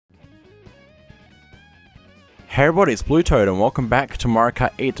Hey everybody, it's BlueToad and welcome back to Mario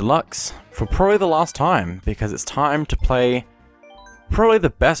Kart 8 Deluxe for probably the last time, because it's time to play probably the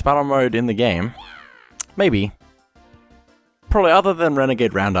best battle mode in the game. Maybe. Probably other than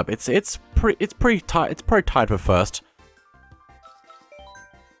Renegade Roundup. It's pretty tight. It's probably tied for first.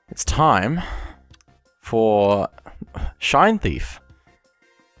 It's time for Shine Thief.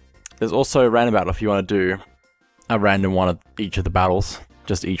 There's also Random Battle if you want to do a random one of each of the battles.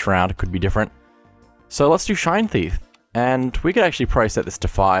 Just each round could be different. So let's do Shine Thief, and we could actually probably set this to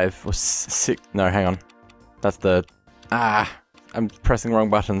 5 or 6. No, hang on. That's the I'm pressing the wrong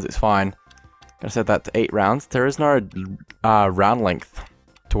buttons. It's fine. Gonna set that to 8 rounds. There is no round length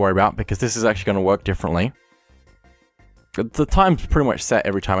to worry about because this is actually going to work differently. The time's pretty much set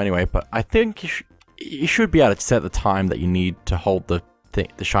every time anyway, but I think you should be able to set the time that you need to hold the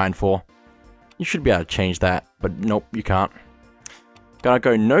shine for. You should be able to change that, but nope, you can't. Gonna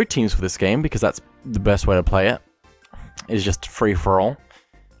go no teams for this game because that's the best way to play it. Is just free for all.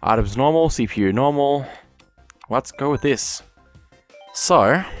 Items normal, CPU normal. Let's go with this.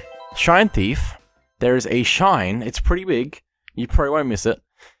 So, Shine Thief. There is a shine. It's pretty big. You probably won't miss it.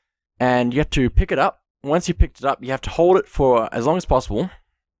 And you have to pick it up. Once you picked it up, you have to hold it for as long as possible.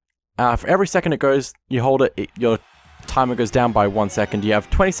 For every second it goes, you hold it, your timer goes down by 1 second. You have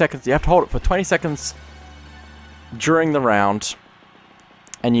 20 seconds. You have to hold it for 20 seconds during the round.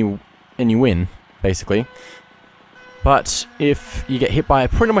 And you win, basically. But if you get hit by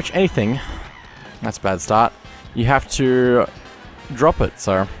pretty much anything, that's a bad start, you have to drop it.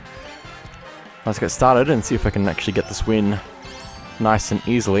 So let's get started and see if I can actually get this win nice and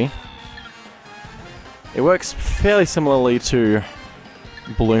easily. It works fairly similarly to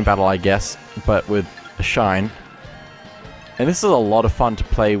Balloon Battle, I guess, but with a shine. And this is a lot of fun to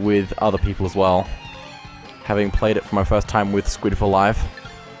play with other people as well, having played it for my first time with Squid for Live.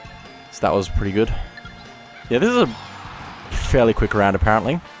 So that was pretty good. Yeah, this is a fairly quick round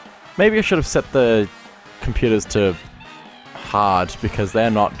apparently. Maybe I should have set the computers to hard because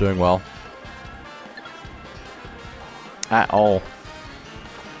they're not doing well at all.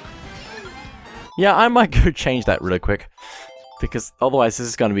 Yeah, I might go change that really quick because otherwise this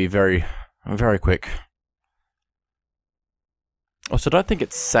is going to be very, very quick. Also, I don't think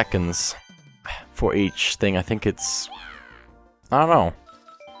it's seconds for each thing. I think it's... I don't know.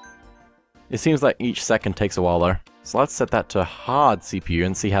 It seems like each second takes a while though. So let's set that to hard CPU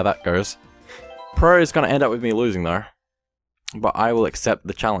and see how that goes. Pro is going to end up with me losing though. But I will accept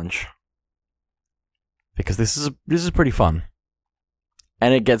the challenge. Because this is pretty fun.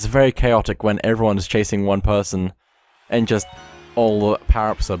 And it gets very chaotic when everyone is chasing one person and just all the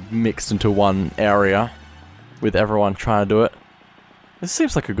power-ups are mixed into one area with everyone trying to do it. This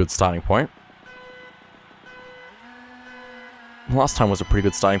seems like a good starting point. Last time was a pretty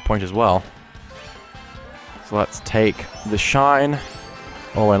good starting point as well. So let's take the shine.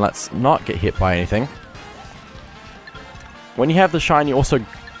 Oh, and let's not get hit by anything. When you have the shine, you also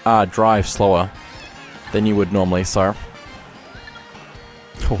drive slower than you would normally, so...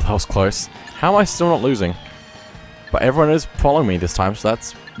 Oh, that was close. How am I still not losing? But everyone is following me this time, so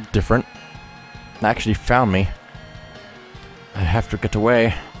that's different. They actually found me. I have to get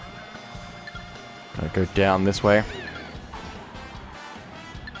away. Gotta go down this way.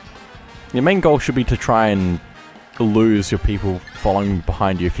 Your main goal should be to try and lose your people following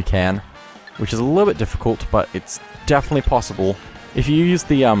behind you if you can, which is a little bit difficult, but it's definitely possible. If you use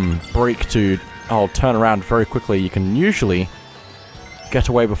the brake to turn around very quickly, you can usually get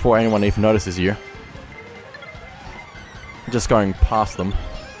away before anyone even notices you. Just going past them.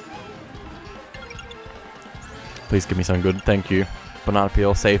 Please give me something good, thank you. Banana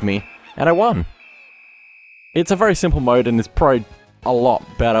peel, save me. And I won! It's a very simple mode and it's probably a lot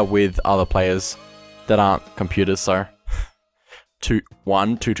better with other players that aren't computers, so 2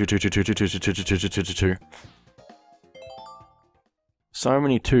 1 2 2 2 2 2 2 2 2 2 2 2 2 2 2. So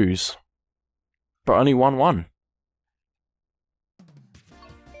many 2s, but only 1 1.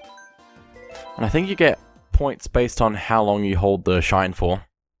 And I think you get points based on how long you hold the shine for,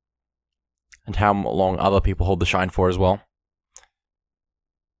 and how long other people hold the shine for as well.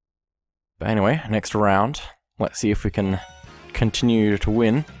 But anyway, next round, let's see if we can continue to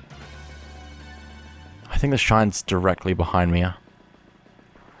win. I think the shine's directly behind me.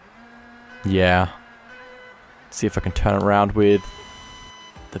 Yeah. Let's see if I can turn it around with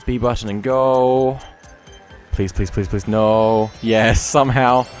the B button and go. Please, please, please, please, no. Yes,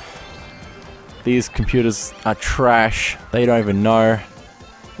 somehow. These computers are trash. They don't even know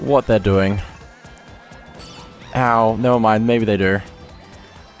what they're doing. Ow, never mind, maybe they do.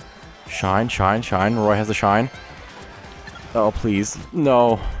 Shine, shine, shine. Roy has the shine. Oh, please.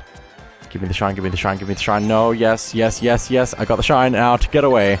 No.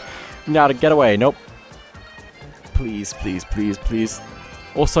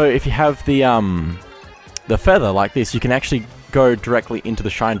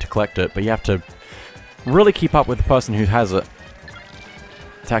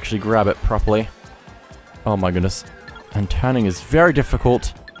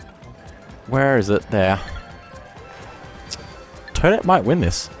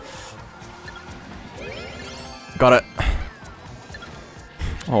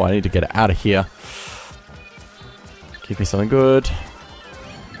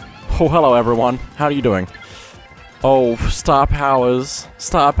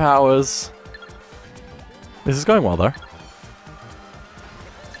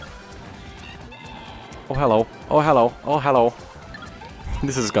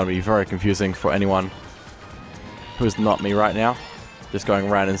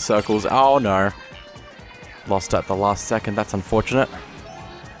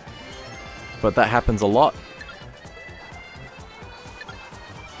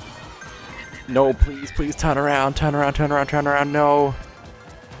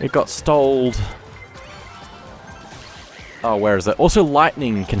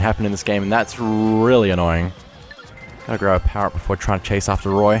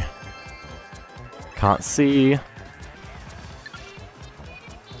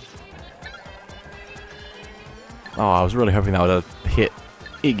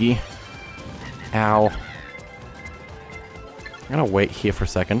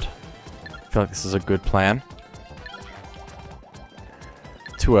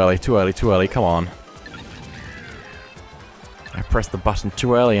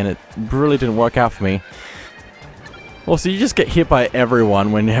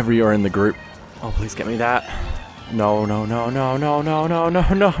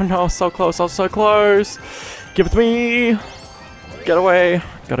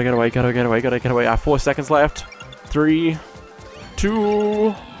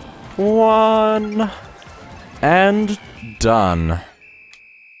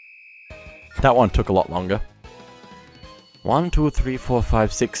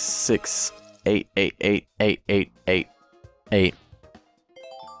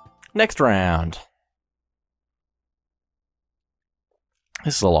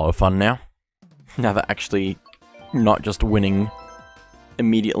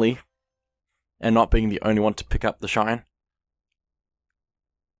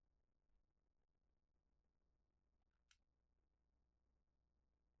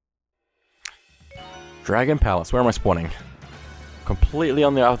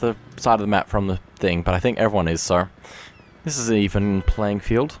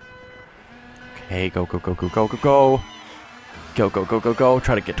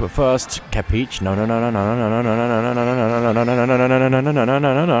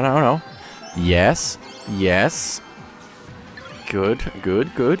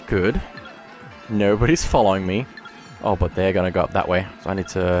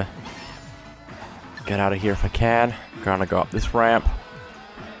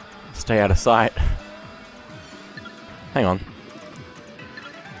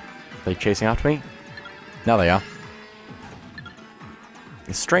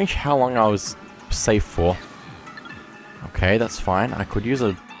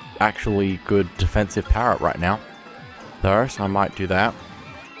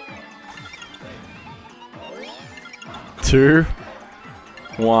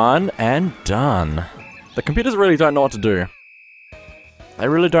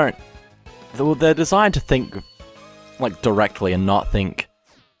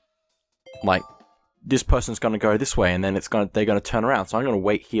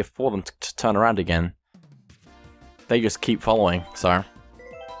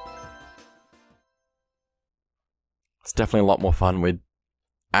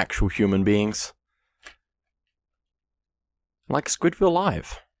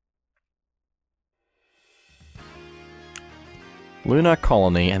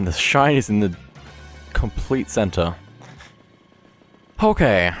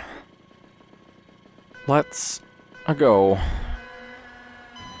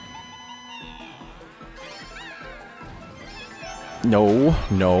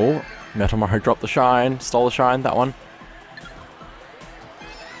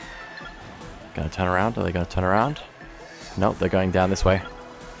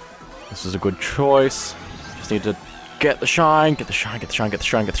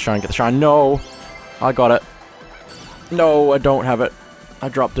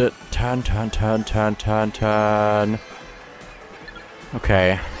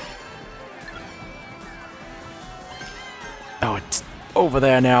 Oh, it's over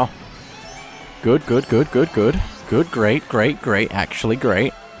there now. Good, good, good, good, good. Good, great, great, great. Actually,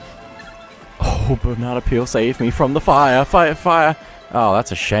 great. Oh, banana peel, save me from the fire. Fire, fire. Oh,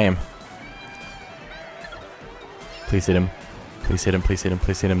 that's a shame. Please hit him. Please hit him, please hit him,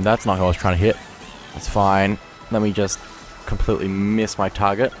 please hit him. That's not who I was trying to hit. That's fine. Let me just completely miss my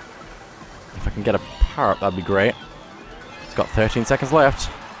target. If I can get a power up, that'd be great. It's got 13 seconds left.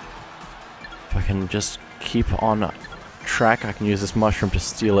 If I can just keep on track, I can use this mushroom to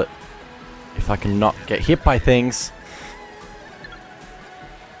steal it. If I can not get hit by things.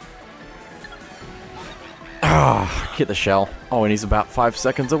 Ah, hit the shell. Oh, and he's about 5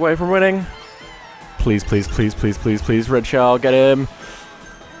 seconds away from winning. Please, please, please, please, please, please, red shell, get him.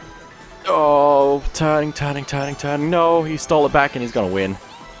 Oh, turning, turning, turning, turning. No, he stole it back and he's gonna win.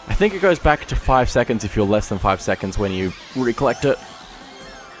 I think it goes back to 5 seconds if you're less than 5 seconds when you recollect it.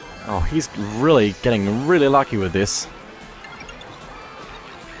 Oh, he's really getting really lucky with this.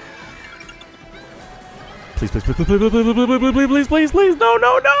 Please, please, please, please, please, please, please, please, please, please, please, please, no,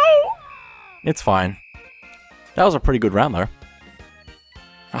 no, no! It's fine. That was a pretty good round, though.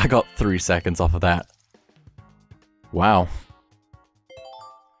 I got 3 seconds off of that. Wow.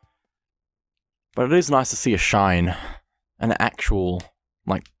 But it is nice to see a shine. An actual,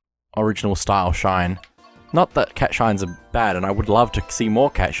 like, original style shine. Not that cat shines are bad, and I would love to see more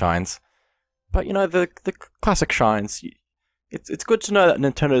cat shines. But, you know, the classic shines, it's good to know that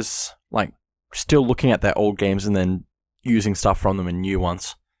Nintendo's, like, still looking at their old games and then using stuff from them in new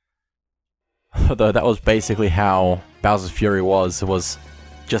ones. Although that was basically how Bowser's Fury was. It was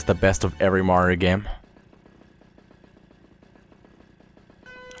just the best of every Mario game.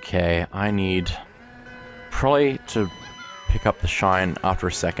 Okay, I need probably to pick up the shine after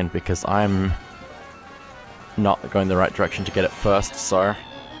a second because I'm not going the right direction to get it first, so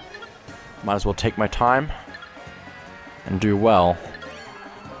might as well take my time and do well.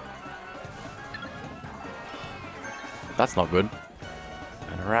 That's not good.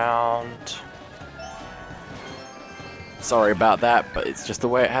 And around. Sorry about that, but it's just the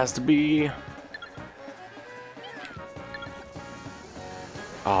way it has to be.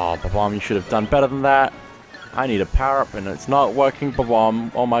 Oh, Babam, you should have done better than that. I need a power-up and it's not working,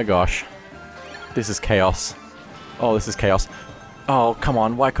 Babam. Oh my gosh. This is chaos. Oh, this is chaos. Oh, come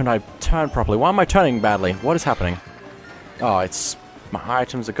on. Why couldn't I turn properly? Why am I turning badly? What is happening? Oh, it's... my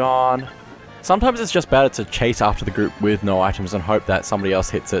items are gone. Sometimes it's just better to chase after the group with no items and hope that somebody else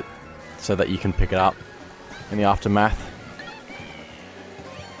hits it so that you can pick it up in the aftermath.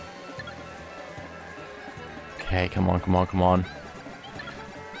 Okay, come on, come on, come on.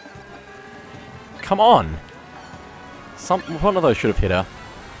 Come on! One of those should have hit her.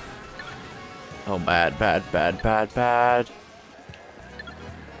 Oh, bad, bad, bad, bad, bad.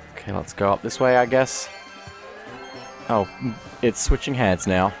 Okay, let's go up this way, I guess. Oh, it's switching hands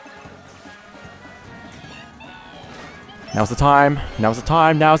now. Now's the time. Now's the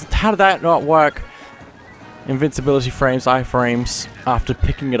time. Now's the... How did that not work? Invincibility frames, iframes, after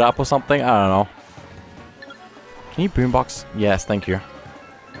picking it up or something? I don't know. Can you boombox? Yes, thank you.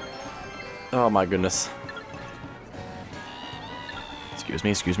 Oh my goodness. Excuse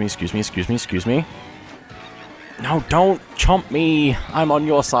me, excuse me, excuse me, excuse me, excuse me. No, don't chomp me! I'm on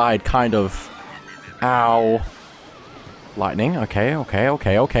your side, kind of. Ow. Lightning, okay, okay,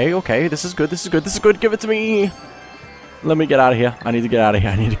 okay, okay, okay. This is good, this is good, this is good. Give it to me! Let me get out of here. I need to get out of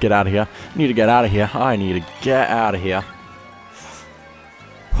here. I need to get out of here. I need to get out of here. I need to get out of here.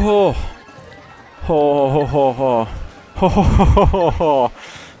 Oh. Ho ho ho ho. Ho ho ho ho ho.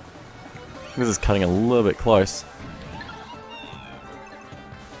 This is cutting a little bit close.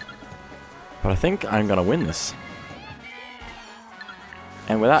 But I think I'm gonna win this.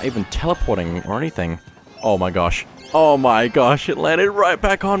 And without even teleporting or anything. Oh my gosh. Oh my gosh, it landed right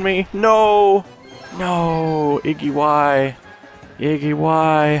back on me. No! No, Iggy, why? Iggy,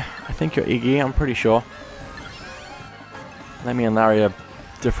 why? I think you're Iggy, I'm pretty sure. Let me and Larry are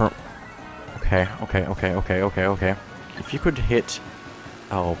different. Okay, okay, okay, okay, okay, okay. If you could hit...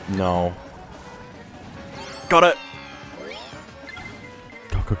 Oh, no. Got it!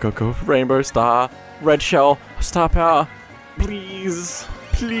 Go, go, go, go. Rainbow Star. Red Shell. Star Power. Please.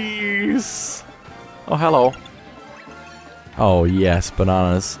 Please. Oh, hello. Oh, yes,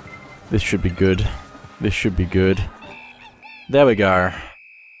 bananas. This should be good. This should be good. There we go.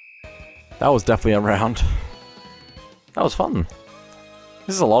 That was definitely a round. That was fun.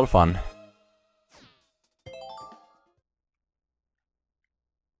 This is a lot of fun.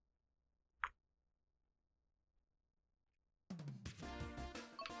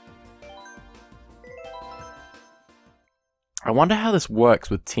 I wonder how this works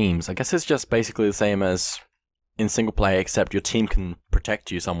with teams. I guess it's just basically the same as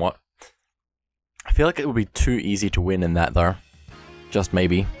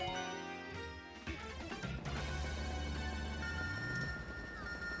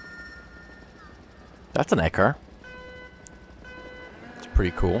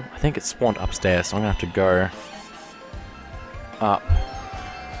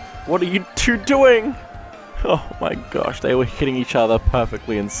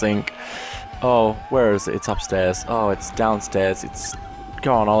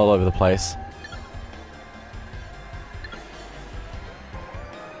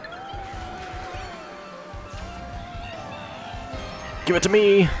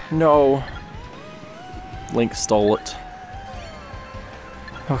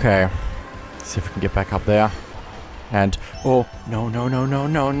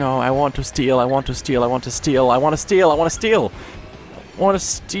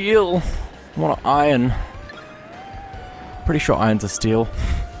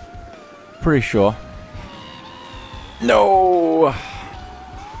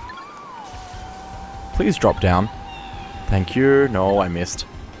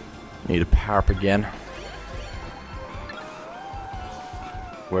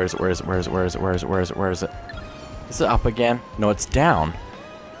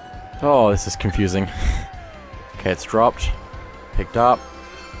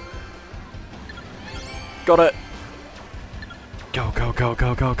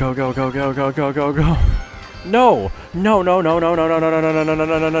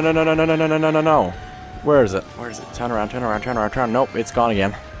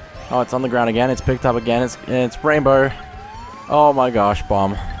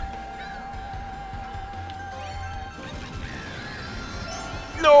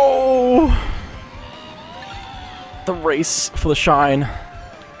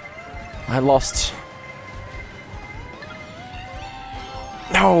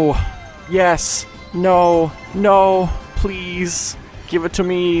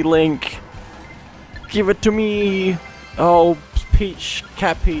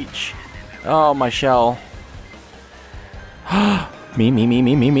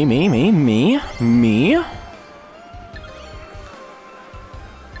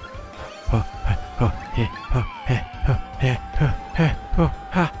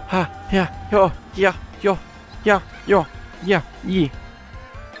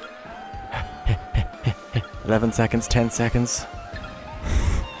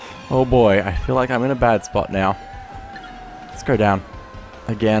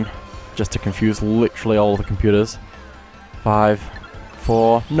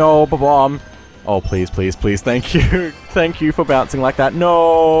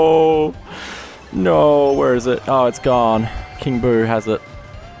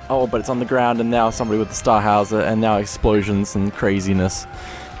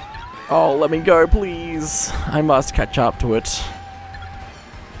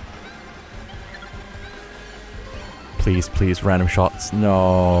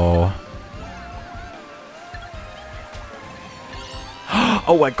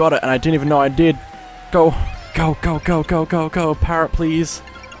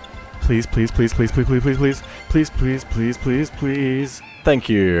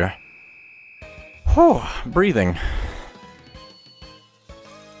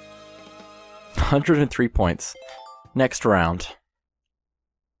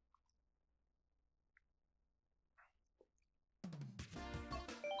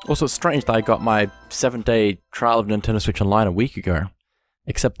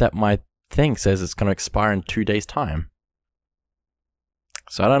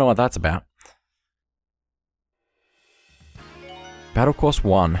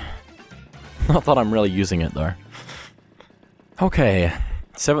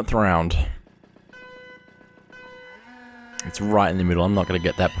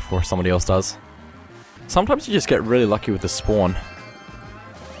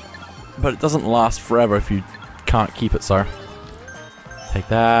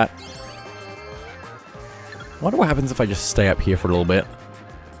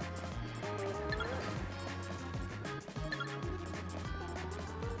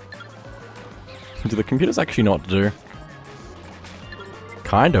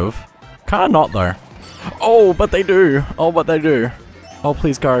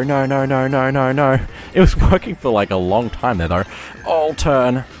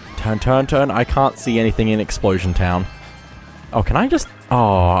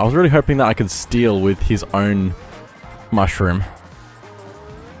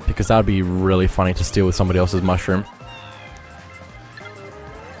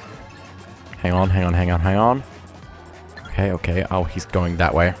Okay, okay. Oh, he's going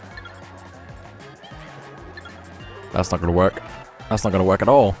that way. That's not gonna work. That's not gonna work at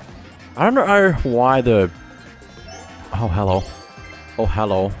all. I don't know why the... Oh, hello. Oh,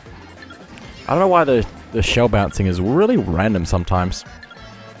 hello. I don't know why the shell bouncing is really random sometimes.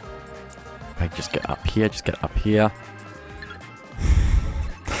 Okay, just get up here, just get up here.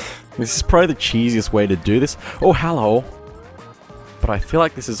 This is probably the cheesiest way to do this. Oh, hello. But I feel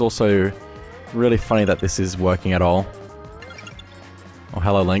like this is also really funny that this is working at all. Oh,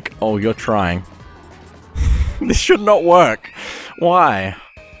 hello, Link. Oh, you're trying. This should not work. Why?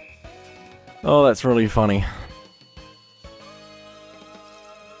 Oh, that's really funny.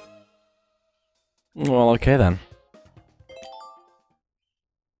 Well, okay then.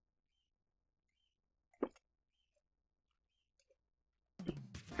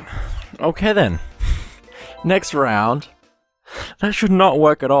 Okay then. Next round. That should not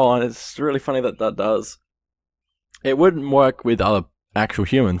work at all, and it's really funny that that does. It wouldn't work with other actual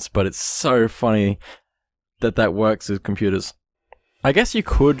humans, but it's so funny that that works with computers. I guess you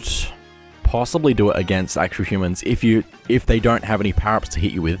could possibly do it against actual humans if they don't have any power-ups to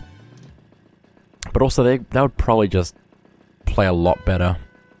hit you with. But also they would probably just play a lot better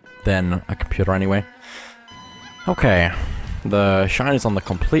than a computer anyway. Okay, the shine is on the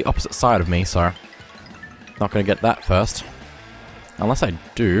complete opposite side of me, so not gonna get that first. Unless I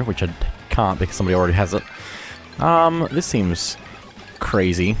do, which I can't because somebody already has it. This seems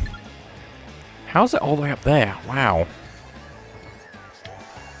crazy. How's it all the way up there? Wow.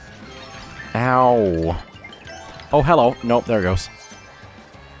 Ow. Oh, hello. Nope, there it goes.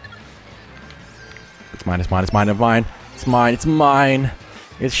 It's mine, it's mine, it's mine, it's mine. It's mine, it's mine.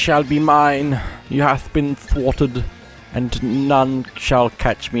 It shall be mine. You hath been thwarted, and none shall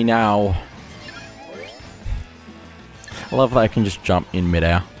catch me now. I love that I can just jump in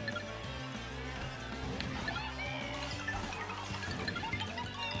midair.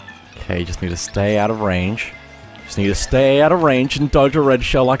 Okay, just need to stay out of range. Just need to stay out of range and dodge a red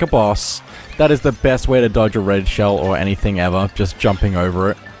shell like a boss. That is the best way to dodge a red shell or anything ever, just jumping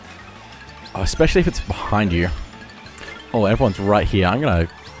over it. Oh, especially if it's behind you. Oh, everyone's right here. I'm gonna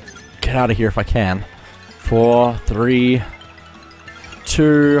get out of here if I can. 4, 3,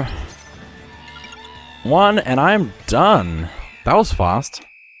 2, 1, and I'm done. That was fast.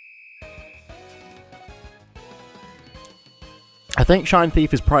 I think Shine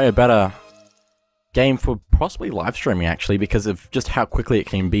Thief is probably a better game for possibly live streaming actually, because of just how quickly it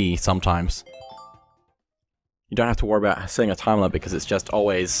can be sometimes. You don't have to worry about setting a time limit because it's just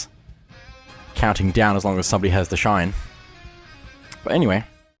always counting down as long as somebody has the shine. But anyway,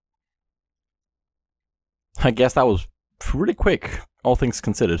 I guess that was pretty quick, all things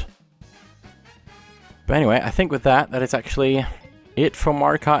considered. But anyway, I think with that, that is actually it for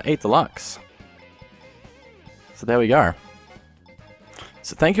Mario Kart 8 Deluxe. So there we go.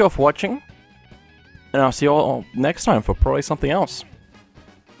 So thank you all for watching, and I'll see you all next time for probably something else.